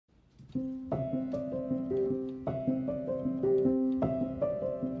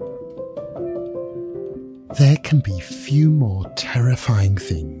There can be few more terrifying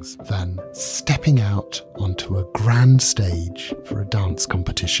things than stepping out onto a grand stage for a dance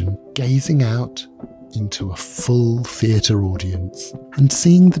competition, gazing out into a full theatre audience and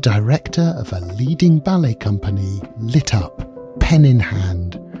seeing the director of a leading ballet company lit up, pen in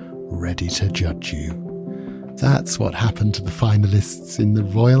hand, ready to judge you. That's what happened to the finalists in the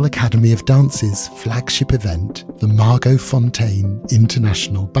Royal Academy of Dance's flagship event, the Margot Fonteyn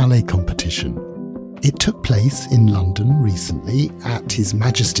International Ballet Competition. It took place in London recently at His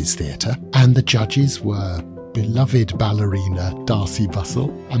Majesty's Theatre, and the judges were beloved ballerina Darcy Bussell,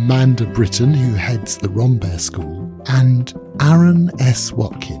 Amanda Britton, who heads the Rambert School, and Aaron S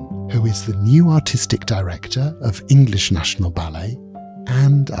Watkin, who is the new artistic director of English National Ballet,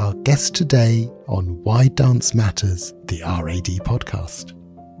 and our guest today on Why Dance Matters, the RAD podcast.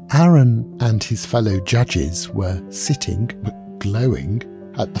 Aaron and his fellow judges were sitting, glowing,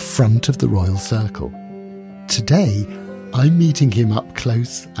 at the front of the Royal Circle. Today, I'm meeting him up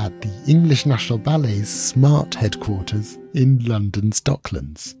close at the English National Ballet's smart headquarters in London's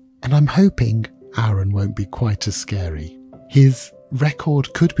Docklands. And I'm hoping Aaron won't be quite as scary. His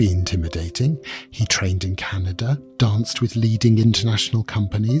record could be intimidating. He trained in Canada, danced with leading international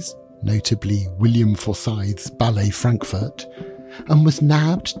companies, notably William Forsythe's Ballet Frankfurt, and was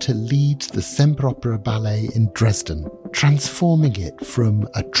nabbed to lead the Semperoper Ballett in Dresden, transforming it from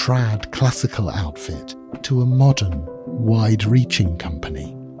a trad classical outfit to a modern, wide-reaching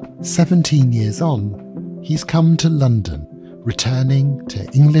company. 17 years on, he's come to London, returning to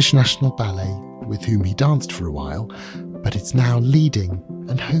English National Ballet, with whom he danced for a while, but is now leading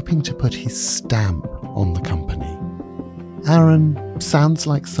and hoping to put his stamp on the company. Aaron sounds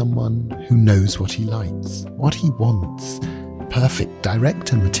like someone who knows what he likes, what he wants. Perfect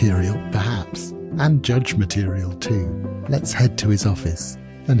director material, perhaps, and judge material too. Let's head to his office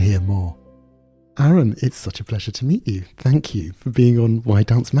and hear more. Aaron, it's such a pleasure to meet you. Thank you for being on Why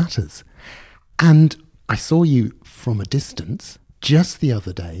Dance Matters. And I saw you from a distance just the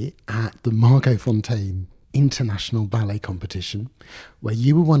other day at the Margot Fonteyn International Ballet Competition, where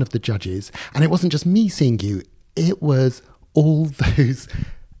you were one of the judges. And it wasn't just me seeing you, it was all those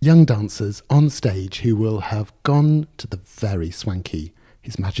young dancers on stage who will have gone to the very swanky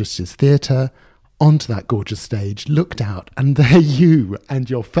His Majesty's Theatre, onto that gorgeous stage, looked out, and there you and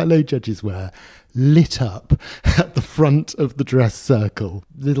your fellow judges were, lit up at the front of the dress circle,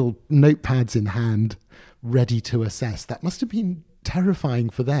 little notepads in hand, ready to assess. That must have been terrifying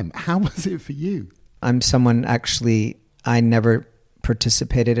for them. How was it for you? I'm someone, actually, I never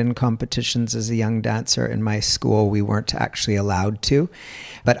participated in competitions as a young dancer. In my school, we weren't actually allowed to.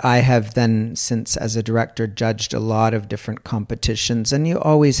 But I have then, since as a director, judged a lot of different competitions. And you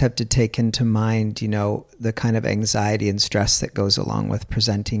always have to take into mind, the kind of anxiety and stress that goes along with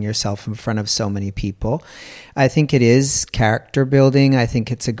presenting yourself in front of so many people. I think it is character building. I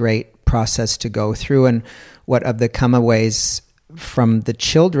think it's a great process to go through. And what of the comeaways from the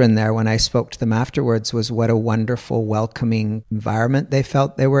children there, when I spoke to them afterwards, was what a wonderful, welcoming environment they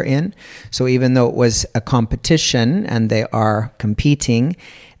felt they were in. So even though it was a competition and they are competing,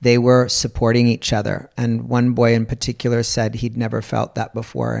 they were supporting each other. And one boy in particular said he'd never felt that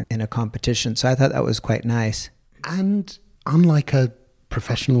before in a competition. So I thought that was quite nice. And unlike a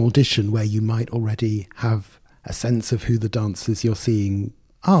professional audition where you might already have a sense of who the dancers you're seeing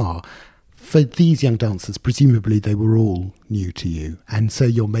are, for these young dancers, presumably they were all new to you, and so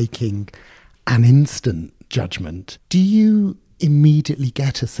you're making an instant judgment. Do you immediately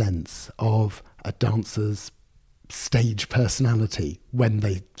get a sense of a dancer's stage personality when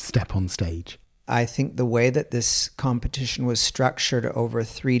they step on stage? I think the way that this competition was structured over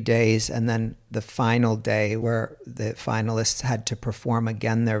 3 days, and then the final day where the finalists had to perform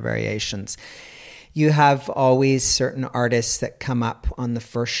again their variations, you have always certain artists that come up on the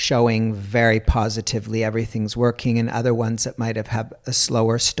first showing very positively, everything's working, and other ones that might have had a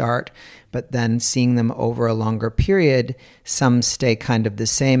slower start. But then seeing them over a longer period, some stay kind of the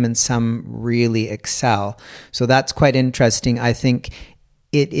same and some really excel. So that's quite interesting. I think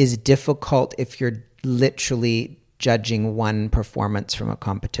it is difficult if you're literally judging one performance from a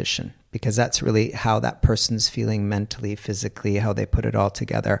competition, because that's really how that person's feeling mentally, physically, how they put it all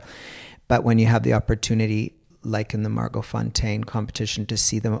together. But when you have the opportunity, like in the Margot Fonteyn competition, to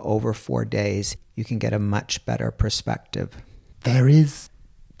see them over 4 days, you can get a much better perspective. There is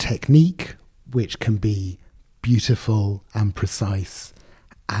technique which can be beautiful and precise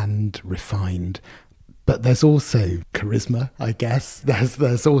and refined, but there's also charisma, I guess.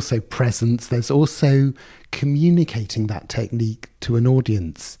 There's also presence. There's also communicating that technique to an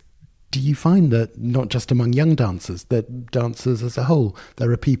audience. Do you find that not just among young dancers, that dancers as a whole, there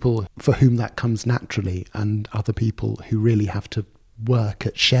are people for whom that comes naturally and other people who really have to work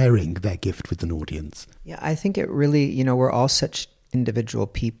at sharing their gift with an audience? Yeah, I think it really, we're all such individual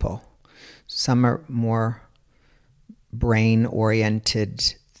people. Some are more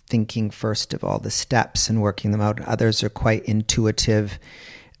brain-oriented, thinking first of all the steps and working them out. Others are quite intuitive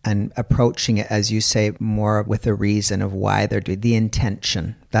and approaching it, as you say, more with a reason of why they're doing the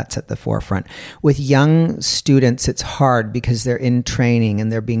intention. That's at the forefront. With young students, it's hard because they're in training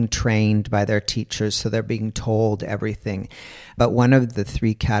and they're being trained by their teachers, so they're being told everything. But one of the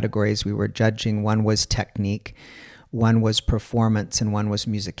three categories we were judging, one was technique, one was performance, and one was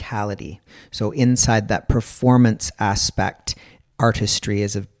musicality. So inside that performance aspect, artistry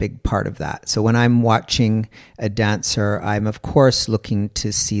is a big part of that. So when I'm watching a dancer, I'm of course looking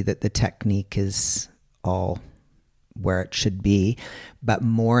to see that the technique is all where it should be. But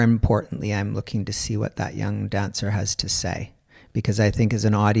more importantly, I'm looking to see what that young dancer has to say. Because I think as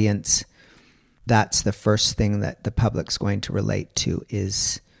an audience, that's the first thing that the public's going to relate to,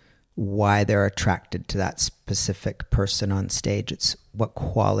 is why they're attracted to that specific person on stage. It's what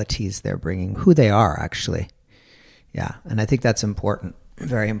qualities they're bringing, who they are actually. Yeah, and I think that's important,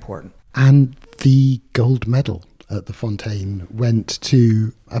 very important. And the gold medal at the Fonteyn went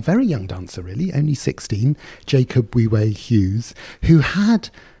to a very young dancer, really, only 16, Jacob Hughes, who had,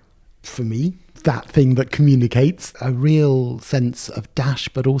 for me, that thing that communicates, a real sense of dash,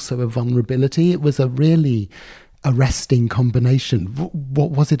 but also a vulnerability. It was a really arresting combination.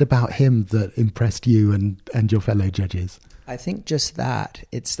 What was it about him that impressed you and your fellow judges? I think just that.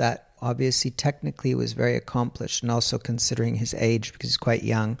 It's that obviously technically he was very accomplished, and also considering his age, because he's quite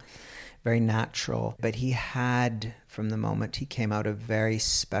young, very natural. But he had, from the moment he came out, a very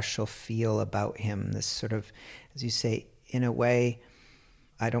special feel about him. This sort of, as you say, in a way,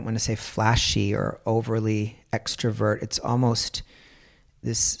 I don't want to say flashy or overly extrovert. It's almost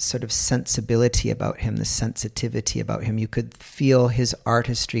this sort of sensibility about him, this sensitivity about him. You could feel his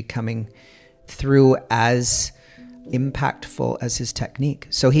artistry coming through as impactful as his technique.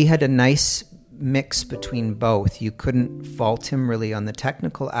 So he had a nice mix between both. You couldn't fault him really on the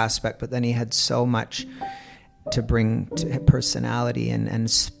technical aspect, but then he had so much to bring to personality and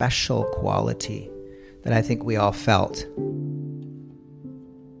special quality that I think we all felt.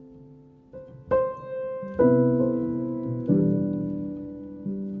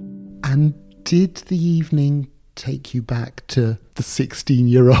 And did the evening take you back to the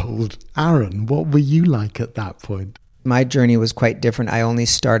 16-year-old Aaron? What were you like at that point? My journey was quite different. I only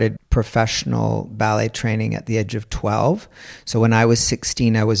started professional ballet training at the age of 12. So when I was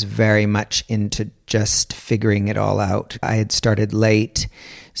 16, I was very much into just figuring it all out. I had started late,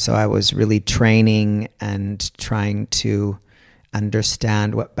 so I was really training and trying to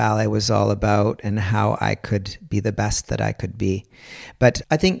understand what ballet was all about and how I could be the best that I could be. But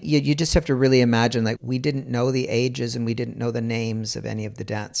I think you just have to really imagine, like, we didn't know the ages and we didn't know the names of any of the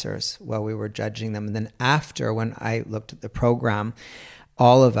dancers while we were judging them. And then after, when I looked at the program,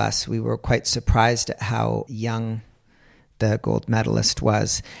 all of us, we were quite surprised at how young the gold medalist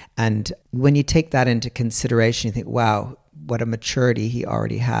was. And when you take that into consideration, you think, wow, what a maturity he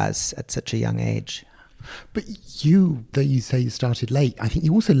already has at such a young age. But you, though you say you started late, I think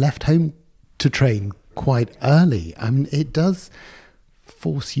you also left home to train quite early. I mean, it does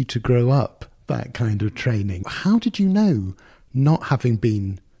force you to grow up, that kind of training. How did you know, not having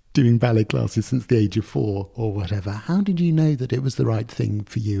been doing ballet classes since the age of 4 or whatever, how did you know that it was the right thing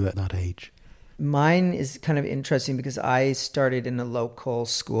for you at that age? Mine is kind of interesting because I started in a local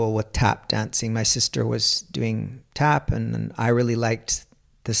school with tap dancing. My sister was doing tap, and I really liked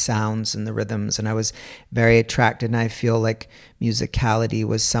the sounds and the rhythms, and I was very attracted, and I feel like musicality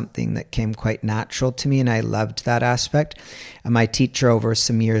was something that came quite natural to me, and I loved that aspect. And my teacher over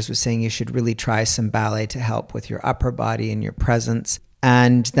some years was saying you should really try some ballet to help with your upper body and your presence.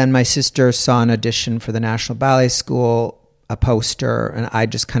 And then my sister saw an audition for the National Ballet School, a poster, and I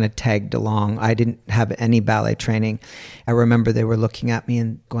just kind of tagged along. I didn't have any ballet training. I remember they were looking at me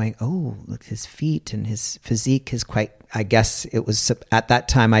and going, oh, look, his feet and his physique is quite, I guess it was, at that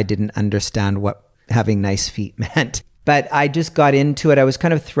time I didn't understand what having nice feet meant. But I just got into it. I was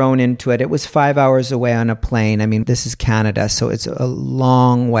kind of thrown into it. It was 5 hours away on a plane. I mean, this is Canada, so it's a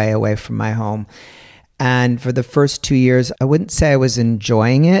long way away from my home. And for the first 2 years, I wouldn't say I was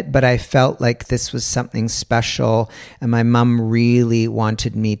enjoying it, but I felt like this was something special. And my mom really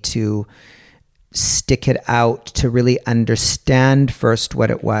wanted me to stick it out, to really understand first what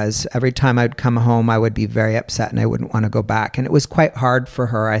it was. Every time I'd come home, I would be very upset and I wouldn't want to go back. And it was quite hard for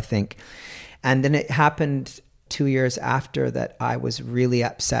her, I think. And then it happened 2 years after that I was really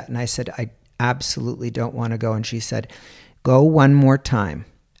upset. And I said, I absolutely don't want to go. And she said, go one more time.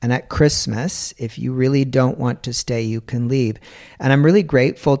 And at Christmas, if you really don't want to stay, you can leave. And I'm really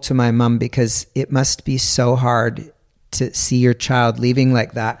grateful to my mom, because it must be so hard to see your child leaving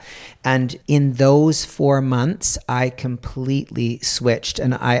like that. And in those 4 months, I completely switched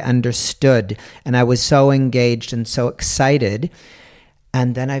and I understood. And I was so engaged and so excited.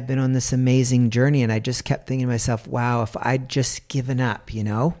 And then I've been on this amazing journey, and I just kept thinking to myself, wow, if I'd just given up,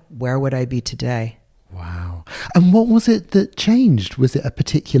 where would I be today? Wow. And what was it that changed? Was it a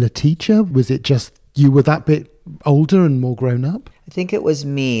particular teacher? Was it just you were that bit older and more grown up? I think it was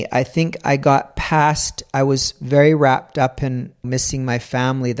me. I think I got past, I was very wrapped up in missing my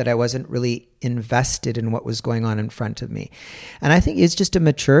family, that I wasn't really invested in what was going on in front of me. And I think it's just a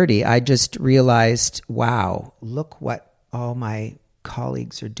maturity. I just realized, wow, look what all my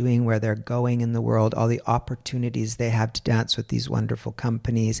colleagues are doing, where they're going in the world, all the opportunities they have to dance with these wonderful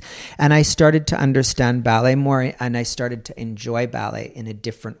companies. And I started to understand ballet more, and I started to enjoy ballet in a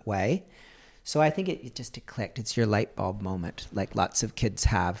different way. So I think it clicked. It's your light bulb moment, like lots of kids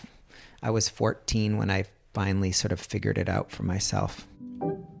have. I was 14 when I finally sort of figured it out for myself.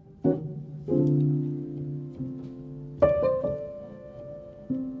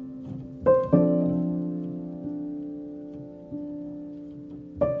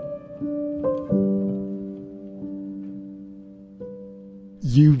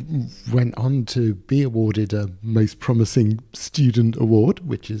 You went on to be awarded a Most Promising Student Award,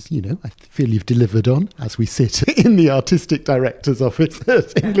 which is, I feel you've delivered on as we sit in the Artistic Director's office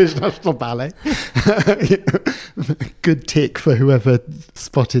at English National Ballet. Good tick for whoever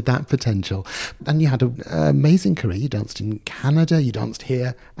spotted that potential. And you had an amazing career. You danced in Canada, you danced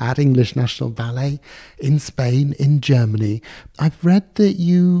here at English National Ballet, in Spain, in Germany. I've read that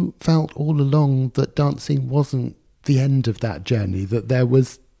you felt all along that dancing wasn't the end of that journey, that there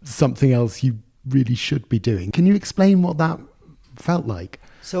was something else you really should be doing. Can you explain what that felt like?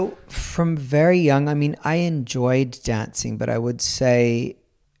 So from very young, I enjoyed dancing, but I would say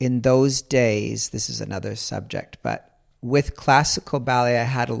in those days, this is another subject, but with classical ballet, I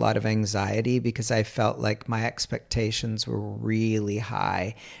had a lot of anxiety because I felt like my expectations were really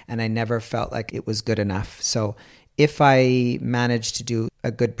high and I never felt like it was good enough. So if I managed to do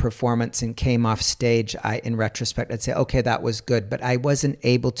a good performance and came off stage, in retrospect, I'd say, okay, that was good. But I wasn't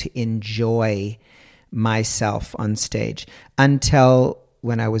able to enjoy myself on stage until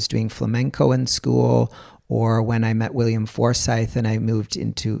when I was doing flamenco in school, or when I met William Forsythe and I moved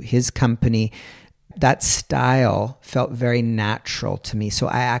into his company. That style felt very natural to me. So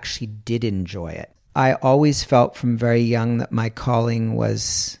I actually did enjoy it. I always felt from very young that my calling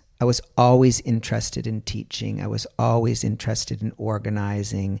was, I was always interested in teaching. I was always interested in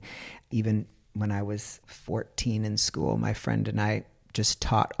organizing. Even when I was 14 in school, my friend and I just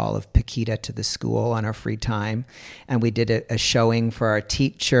taught all of Paquita to the school on our free time. And we did a showing for our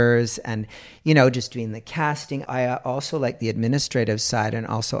teachers and, just doing the casting. I also like the administrative side and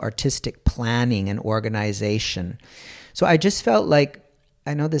also artistic planning and organization. So I just felt like,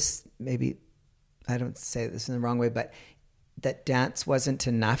 I know this, maybe I don't say this in the wrong way, but that dance wasn't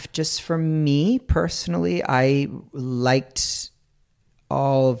enough just for me personally. I liked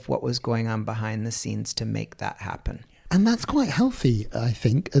all of what was going on behind the scenes to make that happen. And that's quite healthy, I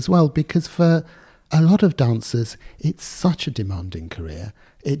think, as well, because for a lot of dancers, it's such a demanding career.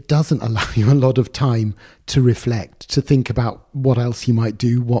 It doesn't allow you a lot of time to reflect, to think about what else you might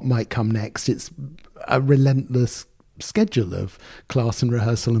do, what might come next. It's a relentless schedule of class and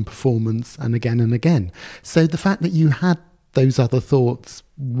rehearsal and performance and again. So the fact that you had those other thoughts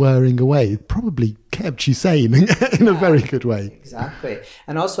whirring away probably kept you sane in a very good way. Exactly.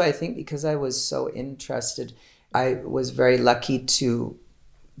 And also I think because I was so interested, I was very lucky to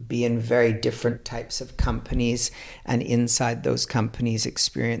be in very different types of companies, and inside those companies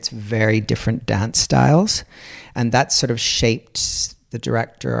experience very different dance styles. And that sort of shaped the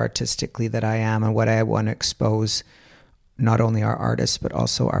director artistically that I am and what I want to expose not only our artists, but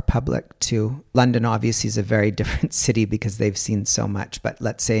also our public to. London obviously is a very different city because they've seen so much. But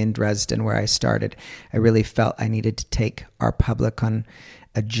let's say in Dresden, where I started, I really felt I needed to take our public on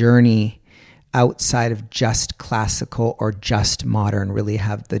a journey outside of just classical or just modern, really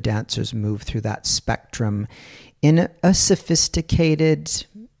have the dancers move through that spectrum in a sophisticated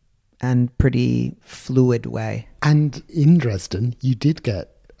and pretty fluid way. And in Dresden, you did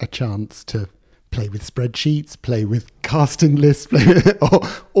get a chance to play with spreadsheets, play with casting lists, play with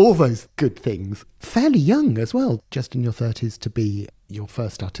all those good things. Fairly young as well, just in your 30s to be your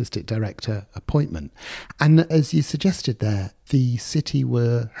first artistic director appointment. And as you suggested there, the city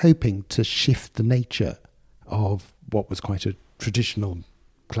were hoping to shift the nature of what was quite a traditional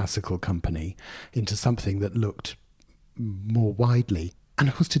classical company into something that looked more widely. And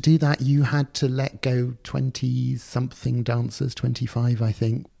of course, to do that, you had to let go 20-something dancers, 25, I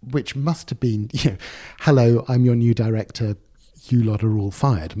think, which must have been, hello, I'm your new director, you lot are all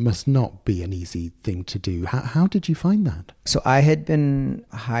fired. Must not be an easy thing to do. How did you find that? So I had been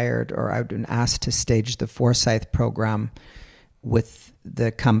hired, or I'd been asked to stage the Forsythe program with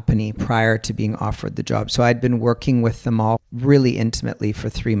the company prior to being offered the job. So I'd been working with them all really intimately for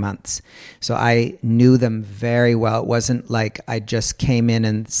 3 months. So I knew them very well. It wasn't like I just came in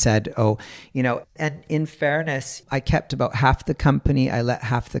and said, and in fairness, I kept about half the company. I let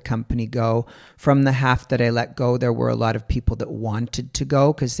half the company go. From the half that I let go, there were a lot of people that wanted to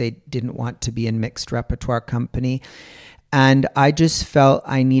go because they didn't want to be in mixed repertoire company. And I just felt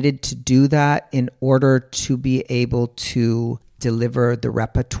I needed to do that in order to be able to deliver the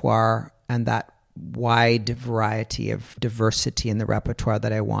repertoire and that wide variety of diversity in the repertoire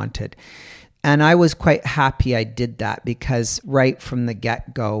that I wanted. And I was quite happy I did that because right from the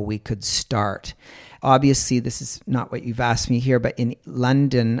get-go, we could start. Obviously, this is not what you've asked me here, but in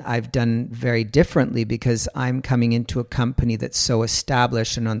London, I've done very differently because I'm coming into a company that's so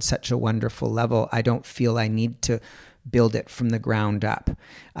established and on such a wonderful level. I don't feel I need to build it from the ground up.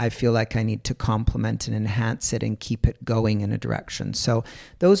 I feel like I need to complement and enhance it and keep it going in a direction. So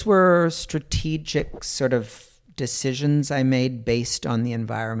those were strategic sort of decisions I made based on the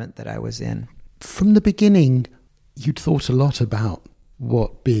environment that I was in. From the beginning, you'd thought a lot about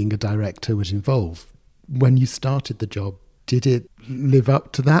what being a director would involve. When you started the job, did it live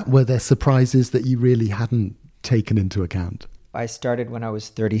up to that? Were there surprises that you really hadn't taken into account? I started when I was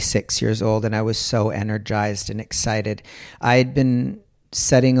 36 years old and I was so energized and excited. I had been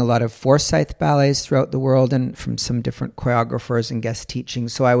setting a lot of Forsythe ballets throughout the world and from some different choreographers and guest teaching.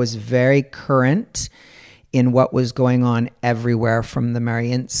 So I was very current in what was going on everywhere from the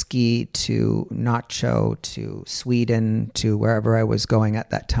Mariinsky to Nacho to Sweden to wherever I was going at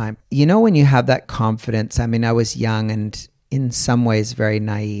that time. You know, when you have that confidence, I mean, I was young and in some ways very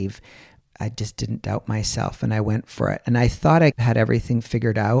naive. I just didn't doubt myself and I went for it. And I thought I had everything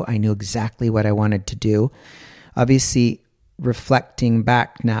figured out. I knew exactly what I wanted to do. Obviously, reflecting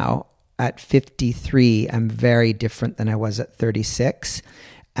back now at 53, I'm very different than I was at 36.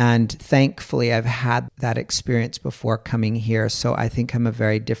 And thankfully, I've had that experience before coming here. So I think I'm a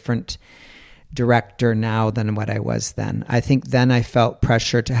very different director now than what I was then. I think then I felt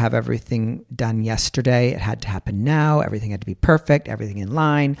pressure to have everything done yesterday. It had to happen now. Everything had to be perfect, everything in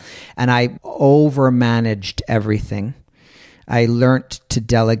line. And I overmanaged everything. I learned to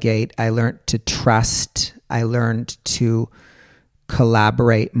delegate. I learned to trust. I learned to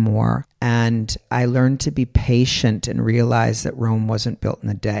collaborate more. And I learned to be patient and realize that Rome wasn't built in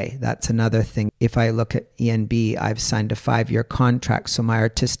a day. That's another thing. If I look at ENB, I've signed a 5-year contract. So my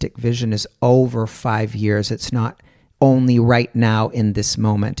artistic vision is over 5 years. It's not only right now in this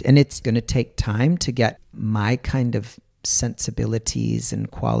moment. And it's going to take time to get my kind of sensibilities and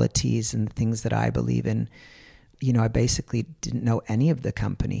qualities and things that I believe in. You know, I basically didn't know any of the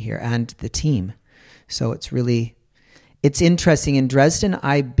company here and the team. So it's interesting. In Dresden,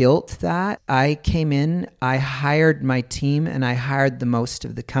 I built that. I came in, I hired my team, and I hired the most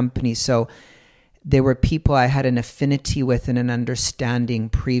of the company. So there were people I had an affinity with and an understanding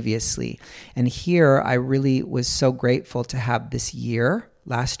previously. And here, I really was so grateful to have this year,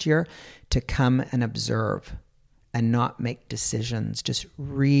 last year, to come and observe and not make decisions, just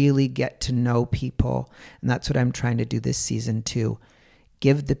really get to know people. And that's what I'm trying to do this season too.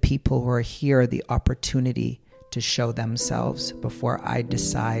 Give the people who are here the opportunity to show themselves before I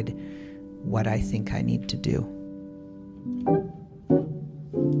decide what I think I need to do.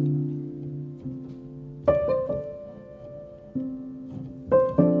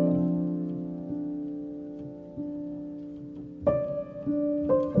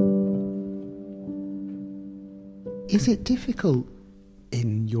 Is it difficult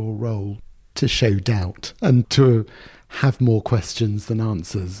in your role to show doubt and to have more questions than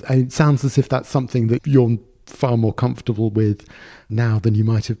answers? It sounds as if that's something that you're far more comfortable with now than you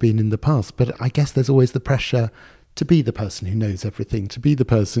might have been in the past. But I guess there's always the pressure to be the person who knows everything, to be the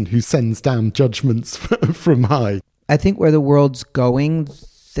person who sends down judgments from high. I think where the world's going,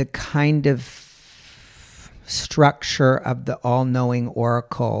 the kind of structure of the all-knowing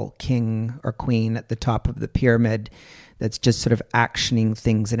oracle, king or queen at the top of the pyramid that's just sort of actioning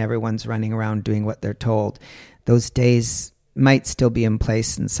things and everyone's running around doing what they're told. Those days might still be in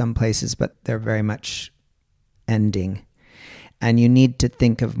place in some places, but they're very much ending. And you need to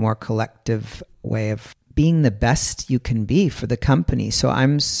think of more collective way of being the best you can be for the company. So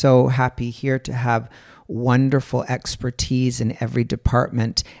I'm so happy here to have wonderful expertise in every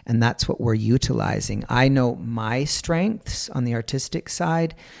department, and that's what we're utilizing. I know my strengths on the artistic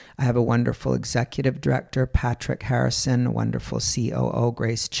side. I have a wonderful executive director, Patrick Harrison, a wonderful COO,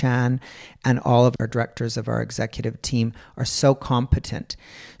 Grace Chan, and all of our directors of our executive team are so competent.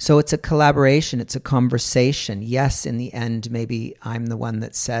 So it's a collaboration, it's a conversation. Yes, in the end, maybe I'm the one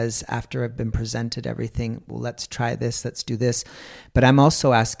that says, after I've been presented everything, well, let's try this, let's do this. But I'm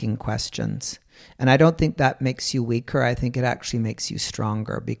also asking questions. And I don't think that makes you weaker. I think it actually makes you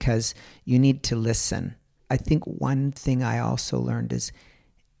stronger because you need to listen. I think one thing I also learned is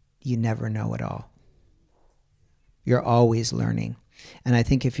you never know it all. You're always learning. And I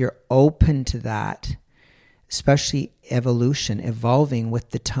think if you're open to that, especially evolution, evolving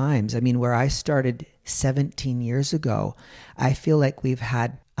with the times. I mean, where I started 17 years ago, I feel like we've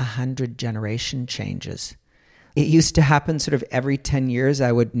had 100 generation changes. It used to happen sort of every 10 years.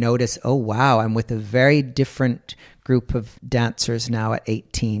 I would notice, oh, wow, I'm with a very different group of dancers now at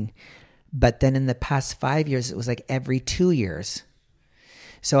 18. But then in the past 5 years, it was like every 2 years.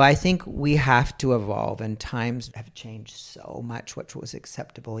 So I think we have to evolve, and times have changed so much. What was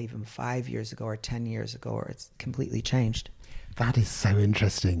acceptable even 5 years ago or 10 years ago, or it's completely changed. That is so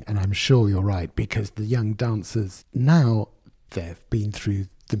interesting, and I'm sure you're right, because the young dancers now, they've been through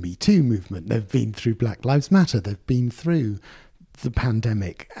the Me Too movement, they've been through Black Lives Matter, they've been through the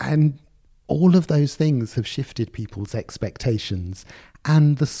pandemic, and all of those things have shifted people's expectations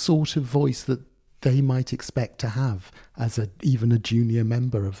and the sort of voice that they might expect to have as even a junior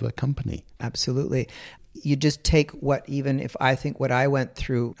member of a company. Absolutely. You just take what, even if I think what I went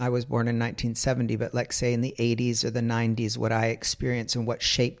through, I was born in 1970, but let's say in the 80s or the 90s, what I experienced and what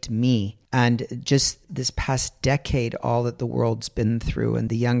shaped me. And just this past decade, all that the world's been through, and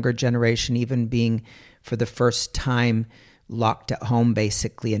the younger generation even being for the first time locked at home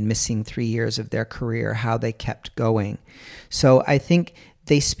basically and missing 3 years of their career, how they kept going. So I think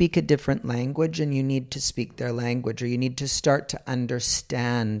they speak a different language, and you need to speak their language, or you need to start to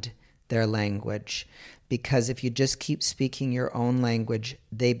understand their language. Because if you just keep speaking your own language,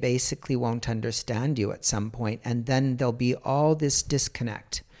 they basically won't understand you at some point, and then there'll be all this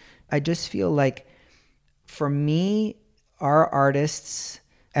disconnect. I just feel like, for me, our artists,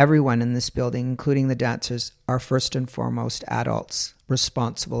 everyone in this building, including the dancers, are first and foremost adults,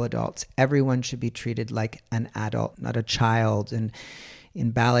 responsible adults. Everyone should be treated like an adult, not a child. And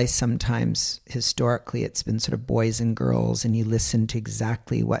in ballet, sometimes, historically, it's been sort of boys and girls, and you listen to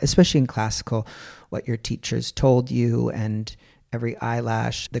exactly what, especially in classical, what your teachers told you, and every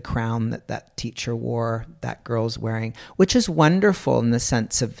eyelash, the crown that teacher wore, that girl's wearing, which is wonderful in the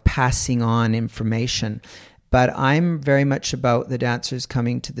sense of passing on information. But I'm very much about the dancers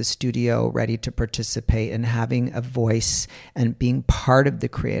coming to the studio ready to participate and having a voice and being part of the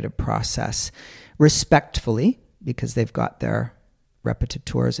creative process respectfully, because they've got their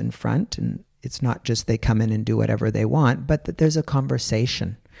repetiteurs in front, and it's not just they come in and do whatever they want, but that there's a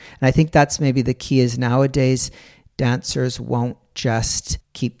conversation. And I think that's maybe the key, is nowadays dancers won't just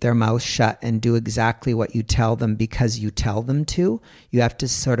keep their mouth shut and do exactly what you tell them because you tell them to. You have to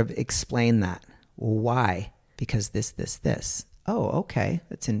sort of explain that. Well, why? Because this. Oh, okay,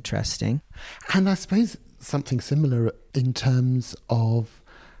 that's interesting. And I suppose something similar in terms of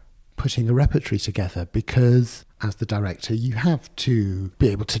putting a repertory together, because as the director, you have to be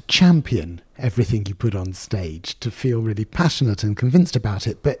able to champion everything you put on stage, to feel really passionate and convinced about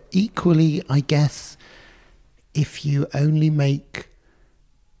it. But equally, I guess, if you only make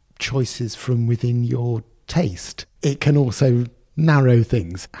choices from within your taste, it can also narrow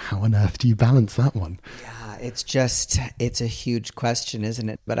things. How on earth do you balance that one? Yeah, it's a huge question, isn't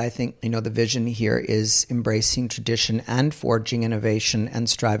it? But I think, the vision here is embracing tradition and forging innovation and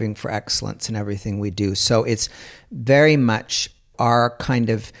striving for excellence in everything we do. So it's very much our kind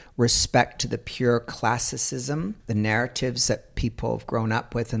of respect to the pure classicism, the narratives that people have grown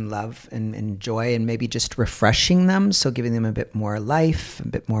up with and love and enjoy, and maybe just refreshing them, so giving them a bit more life, a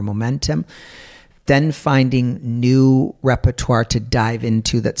bit more momentum. Then finding new repertoire to dive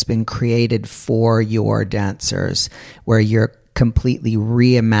into that's been created for your dancers, where you're completely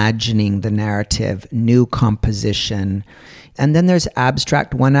reimagining the narrative, new composition. And then there's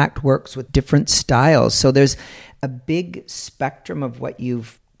abstract one-act works with different styles. So there's a big spectrum of what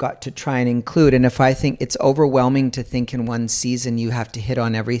you've got to try and include. And if I think it's overwhelming to think in one season you have to hit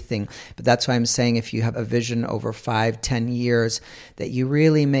on everything, but that's why I'm saying, if you have a vision over 5-10 years, that you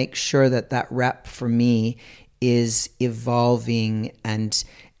really make sure that rep for me is evolving and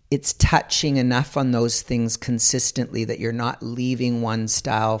it's touching enough on those things consistently that you're not leaving one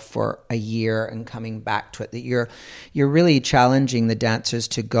style for a year and coming back to it, that you're really challenging the dancers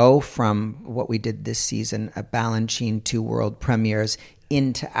to go from what we did this season, a Balanchine, 2 world premieres,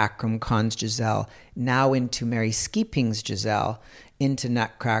 into Akram Khan's Giselle, now into Mary Skipping's Giselle, into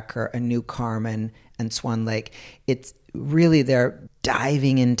Nutcracker, A New Carmen, and Swan Lake. It's really, they're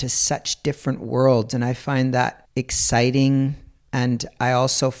diving into such different worlds, and I find that exciting. And I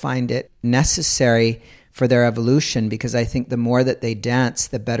also find it necessary for their evolution, because I think the more that they dance,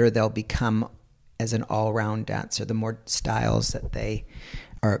 the better they'll become as an all-round dancer, the more styles that they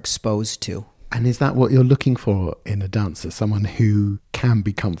are exposed to. And is that what you're looking for in a dancer? Someone who can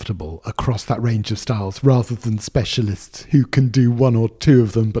be comfortable across that range of styles, rather than specialists who can do one or two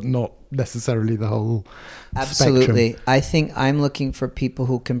of them, but not necessarily the whole Absolutely. spectrum? I think I'm looking for people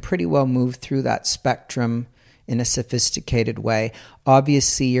who can pretty well move through that spectrum in a sophisticated way.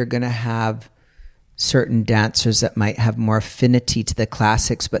 Obviously, you're going to have certain dancers that might have more affinity to the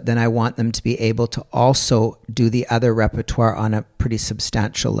classics, but then I want them to be able to also do the other repertoire on a pretty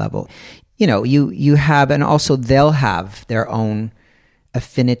substantial level. You know, you have, and also they'll have their own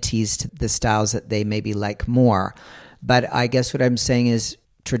affinities to the styles that they maybe like more. But I guess what I'm saying is,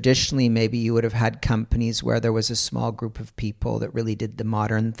 traditionally, maybe you would have had companies where there was a small group of people that really did the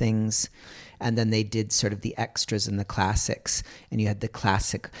modern things, and then they did sort of the extras and the classics, and you had the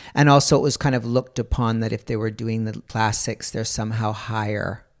classic. And also it was kind of looked upon that if they were doing the classics, they're somehow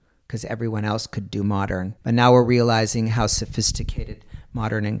higher because everyone else could do modern. But now we're realizing how sophisticated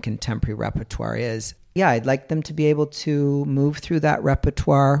modern and contemporary repertoire is. Yeah, I'd like them to be able to move through that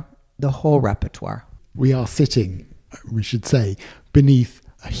repertoire, the whole repertoire. We are sitting, we should say, beneath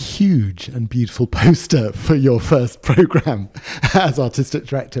a huge and beautiful poster for your first programme as artistic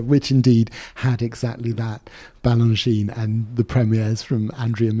director, which indeed had exactly that, Balanchine and the premieres from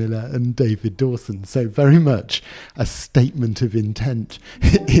Andrea Miller and David Dawson. So very much a statement of intent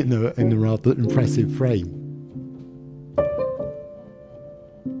in a rather impressive frame.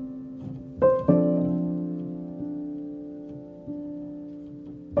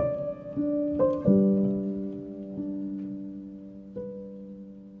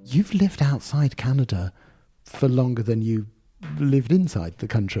 You've lived outside Canada for longer than you lived inside the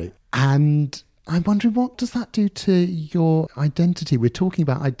country. And I'm wondering, what does that do to your identity? We're talking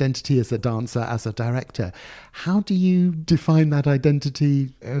about identity as a dancer, as a director. How do you define that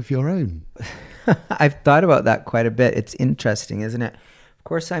identity of your own? I've thought about that quite a bit. It's interesting, isn't it? Of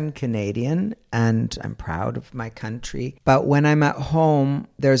course, I'm Canadian and I'm proud of my country. But when I'm at home,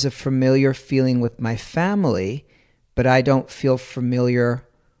 there's a familiar feeling with my family, but I don't feel familiar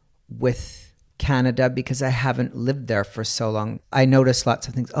with Canada because I haven't lived there for so long. I notice lots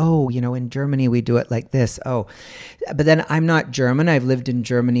of things. Oh, you know, in Germany we do it like this. Oh, but then I'm not German. I've lived in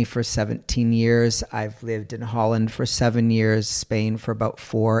Germany for 17 years. I've lived in Holland for 7 years, Spain for about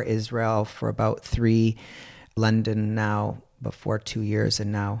 4, Israel for about 3, London now before 2 years,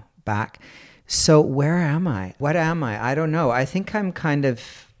 and now back. So where am I? What am I? I don't know. I think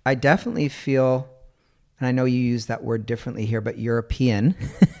I definitely feel, and I know you use that word differently here, but European.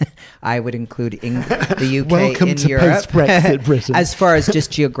 I would include the UK Welcome in to Europe. post-Brexit Britain. As far as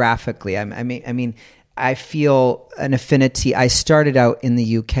just geographically, I mean, I feel an affinity. I started out in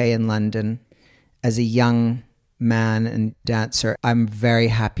the UK in London as a young man and dancer. I'm very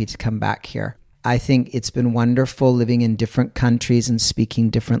happy to come back here. I think it's been wonderful living in different countries and speaking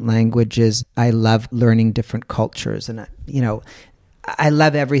different languages. I love learning different cultures, and I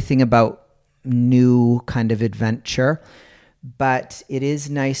love everything about new kind of adventure. But it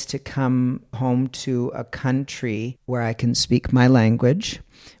is nice to come home to a country where I can speak my language,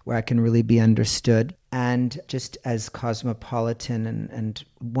 where I can really be understood, and just as cosmopolitan and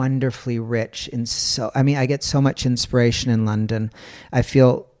wonderfully rich. I get so much inspiration in London. I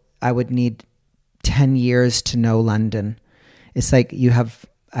feel I would need 10 years to know London. It's like you have,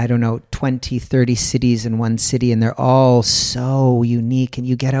 20, 30 cities in one city, and they're all so unique, and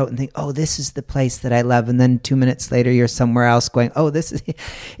you get out and think, oh, this is the place that I love, and then 2 minutes later you're somewhere else going, oh,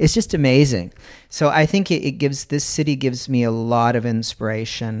 it's just amazing. So I think this city gives me a lot of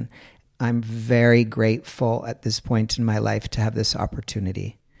inspiration. I'm very grateful at this point in my life to have this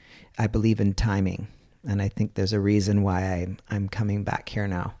opportunity. I believe in timing, and I think there's a reason why I'm coming back here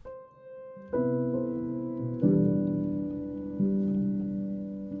now.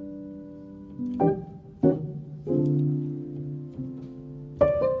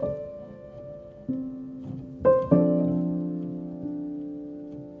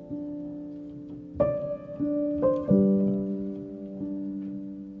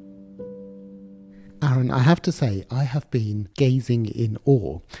 have to say, I have been gazing in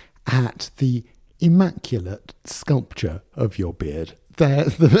awe at the immaculate sculpture of your beard.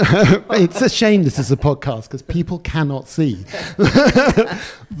 It's a shame this is a podcast because people cannot see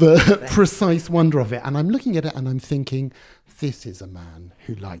the precise wonder of it. And I'm looking at it and I'm thinking, this is a man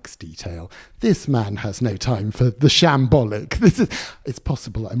who likes detail. This man has no time for the shambolic. It's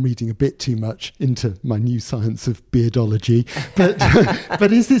possible I'm reading a bit too much into my new science of beardology.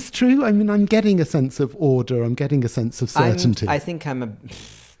 But is this true? I mean, I'm getting a sense of order. I'm getting a sense of certainty. I think I'm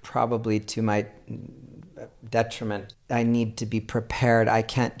probably to my detriment. I need to be prepared. I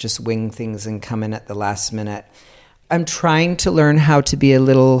can't just wing things and come in at the last minute. I'm trying to learn how to be a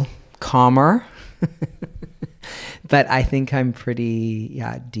little calmer. But I think I'm pretty,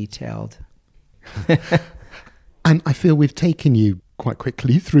 detailed. And I feel we've taken you quite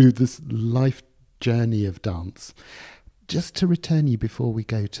quickly through this life journey of dance. Just to return you before we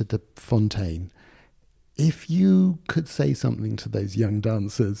go to the Fonteyn, if you could say something to those young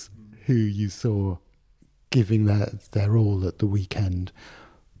dancers who you saw giving their all at the weekend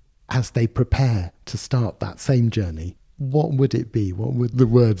as they prepare to start that same journey, what would it be? What would the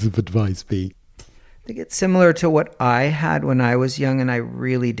words of advice be? I think it's similar to what I had when I was young, and I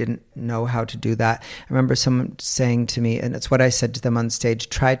really didn't know how to do that. I remember someone saying to me, and it's what I said to them on stage,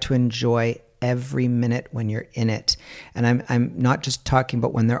 try to enjoy every minute when you're in it. And I'm not just talking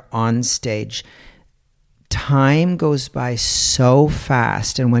about when they're on stage. Time goes by so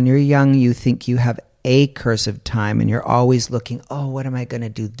fast, and when you're young, you think you have acres of time and you're always looking, oh, what am I going to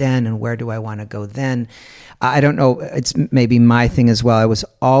do then? And where do I want to go then? I don't know. It's maybe my thing as well. I was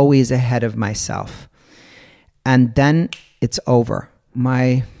always ahead of myself. And then it's over.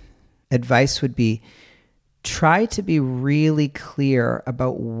 My advice would be try to be really clear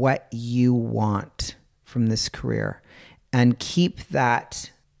about what you want from this career and keep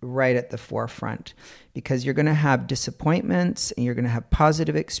that right at the forefront, because you're going to have disappointments and you're going to have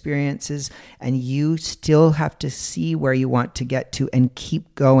positive experiences, and you still have to see where you want to get to and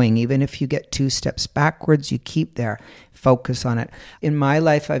keep going. Even if you get 2 steps backwards, you keep there. Focus on it. In my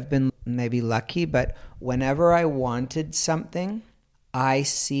life, I've been maybe lucky, but whenever I wanted something, I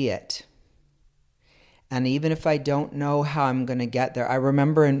see it. And even if I don't know how I'm going to get there, I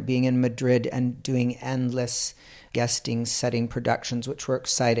remember being in Madrid and doing endless guesting, setting productions, which were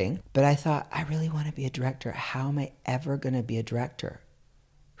exciting. But I thought, I really want to be a director. How am I ever going to be a director?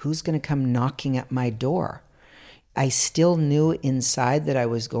 Who's going to come knocking at my door? I still knew inside that I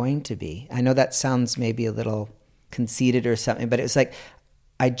was going to be. I know that sounds maybe a little conceited or something, but it was like,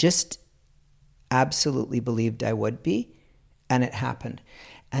 I just absolutely believed I would be, and it happened.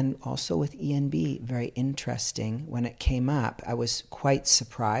 And also with ENB, very interesting, when it came up, I was quite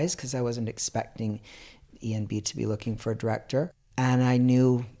surprised because I wasn't expecting ENB to be looking for a director. And I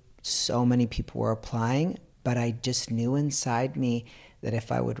knew so many people were applying, but I just knew inside me that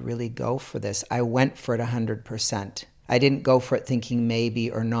if I would really go for this, I went for it 100%. I didn't go for it thinking maybe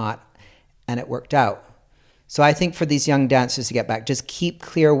or not, and it worked out. So I think for these young dancers to get back, just keep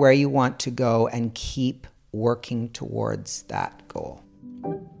clear where you want to go and keep working towards that goal.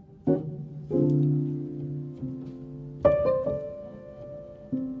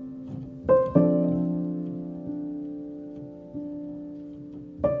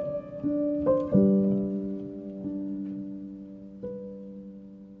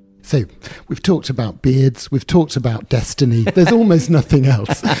 So we've talked about beards, we've talked about destiny. There's almost nothing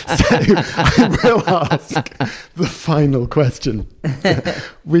else. So I will ask the final question,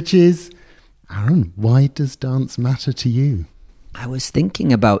 which is, Aaron, why does dance matter to you? I was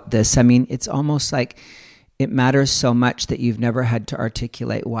thinking about this. I mean, it's almost like it matters so much that you've never had to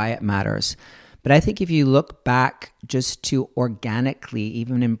articulate why it matters. But I think if you look back just to organically,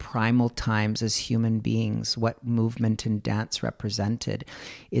 even in primal times as human beings, what movement and dance represented,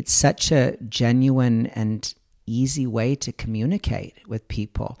 it's such a genuine and easy way to communicate with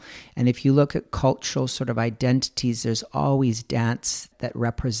people. And if you look at cultural sort of identities, there's always dance that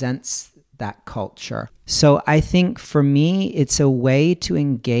represents that culture. So I think for me, it's a way to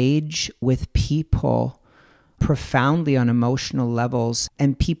engage with people profoundly on emotional levels,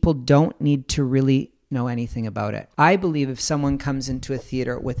 and people don't need to really know anything about it. I believe if someone comes into a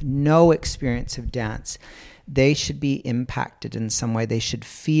theater with no experience of dance, they should be impacted in some way. They should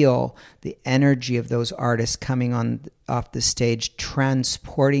feel the energy of those artists coming off the stage,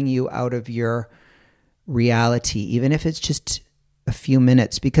 transporting you out of your reality, even if it's just a few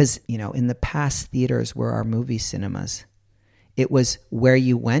minutes. Because, in the past, theaters were our movie cinemas. It was where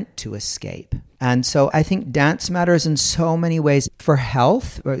you went to escape. And so I think dance matters in so many ways for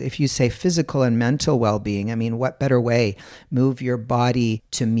health, or if you say physical and mental well-being. I mean, what better way? Move your body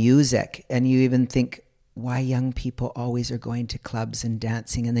to music. And you even think, why young people always are going to clubs and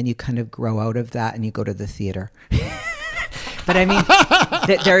dancing, and then you kind of grow out of that and you go to the theater. But I mean,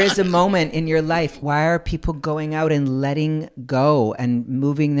 there is a moment in your life. Why are people going out and letting go and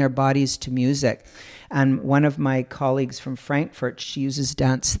moving their bodies to music? And one of my colleagues from Frankfurt, she uses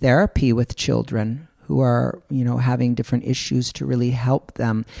dance therapy with children who are, having different issues to really help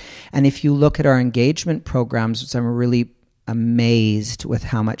them. And if you look at our engagement programs, I'm really amazed with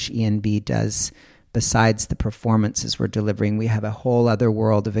how much ENB does besides the performances we're delivering. We have a whole other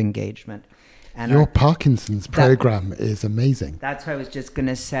world of engagement. And your Parkinson's program is amazing. That's what I was just going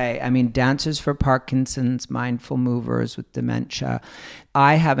to say. I mean, Dancers for Parkinson's, Mindful Movers with Dementia.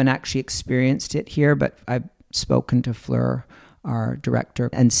 I haven't actually experienced it here, but I've spoken to Fleur, our director,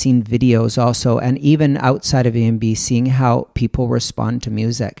 and seen videos also. And even outside of EMB, seeing how people respond to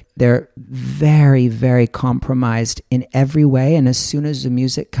music. They're very, very compromised in every way. And as soon as the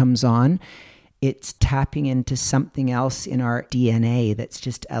music comes on, it's tapping into something else in our DNA that's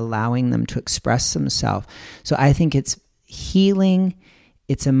just allowing them to express themselves. So I think it's healing,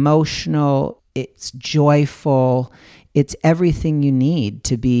 it's emotional, it's joyful, it's everything you need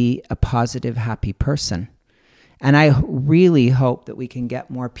to be a positive, happy person. And I really hope that we can get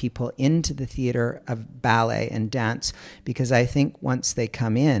more people into the theater of ballet and dance, because I think once they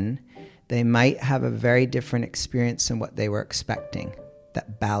come in, they might have a very different experience than what they were expecting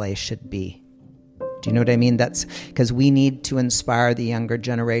that ballet should be. Do you know what I mean? That's because we need to inspire the younger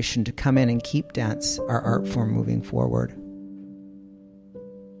generation to come in and keep dance, our art form, moving forward.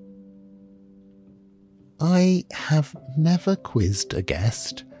 I have never quizzed a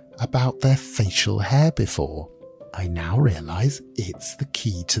guest about their facial hair before. I now realise it's the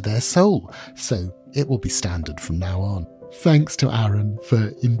key to their soul, so it will be standard from now on. Thanks to Aaron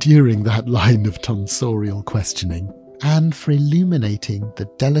for enduring that line of tonsorial questioning, and for illuminating the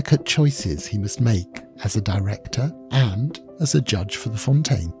delicate choices he must make as a director and as a judge for the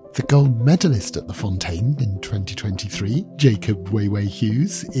Fonteyn. The gold medalist at the Fonteyn in 2023, Jacob Weiwei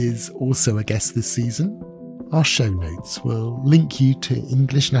Hughes, is also a guest this season. Our show notes will link you to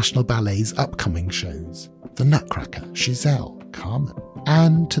English National Ballet's upcoming shows, The Nutcracker, Giselle, Carmen,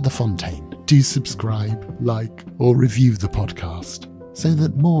 and to the Fonteyn. Do subscribe, like, or review the podcast so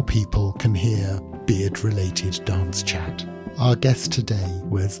that more people can hear beard-related dance chat. Our guest today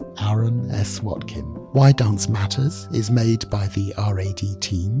was Aaron S Watkin. Why Dance Matters is made by the RAD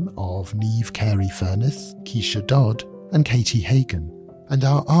team of Niamh Carey-Furness, Keisha Dodd and Katie Hagan, and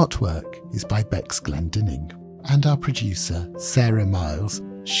our artwork is by Bex Glendinning. And our producer, Sarah Miles,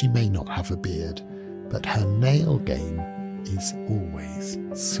 she may not have a beard, but her nail game is always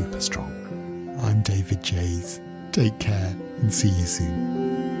super strong. I'm David Jays. Take care and see you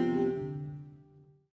soon.